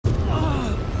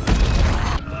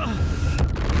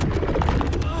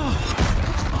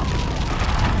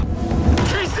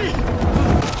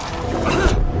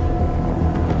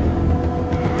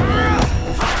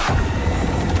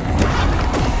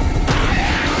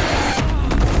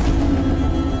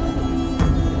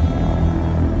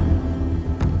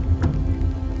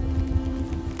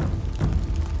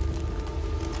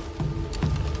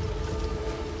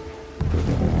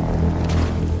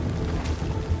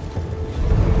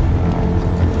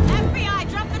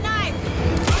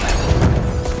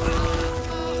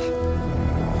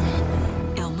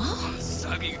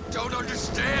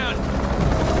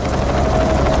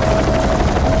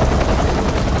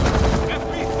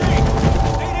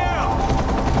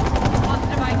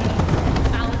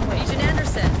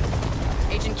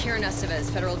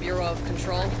both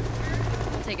control.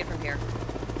 I'll take it from here.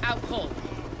 Out cold.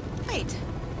 Wait.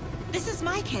 This is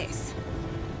my case.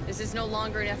 This is no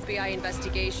longer an FBI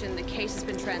investigation. The case has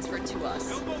been transferred to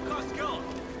us.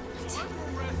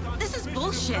 This is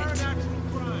bullshit.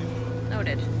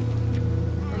 Noted.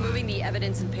 We're moving the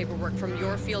evidence and paperwork from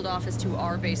your field office to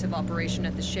our base of operation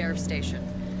at the sheriff's station.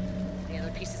 Any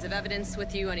other pieces of evidence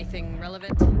with you? Anything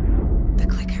relevant? The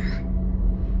clicker.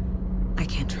 I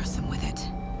can't trust them with it.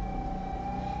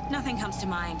 Nothing comes to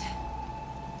mind.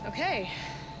 Okay.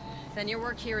 Then your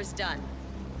work here is done.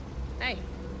 Hey,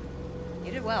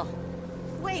 you did well.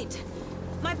 Wait.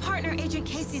 My partner, Agent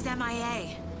Casey's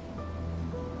MIA.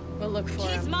 We'll look for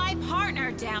him. He's my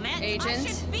partner, damn it! Agent? I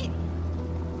should be...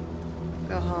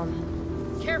 Go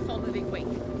home. Careful moving Wake.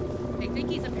 They think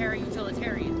he's a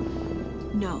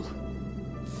para-utilitarian. No.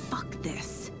 Fuck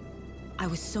this. I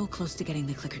was so close to getting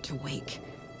the clicker to Wake.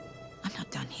 I'm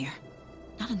not done here.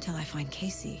 Not until I find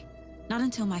Casey. Not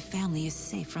until my family is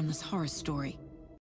safe from this horror story.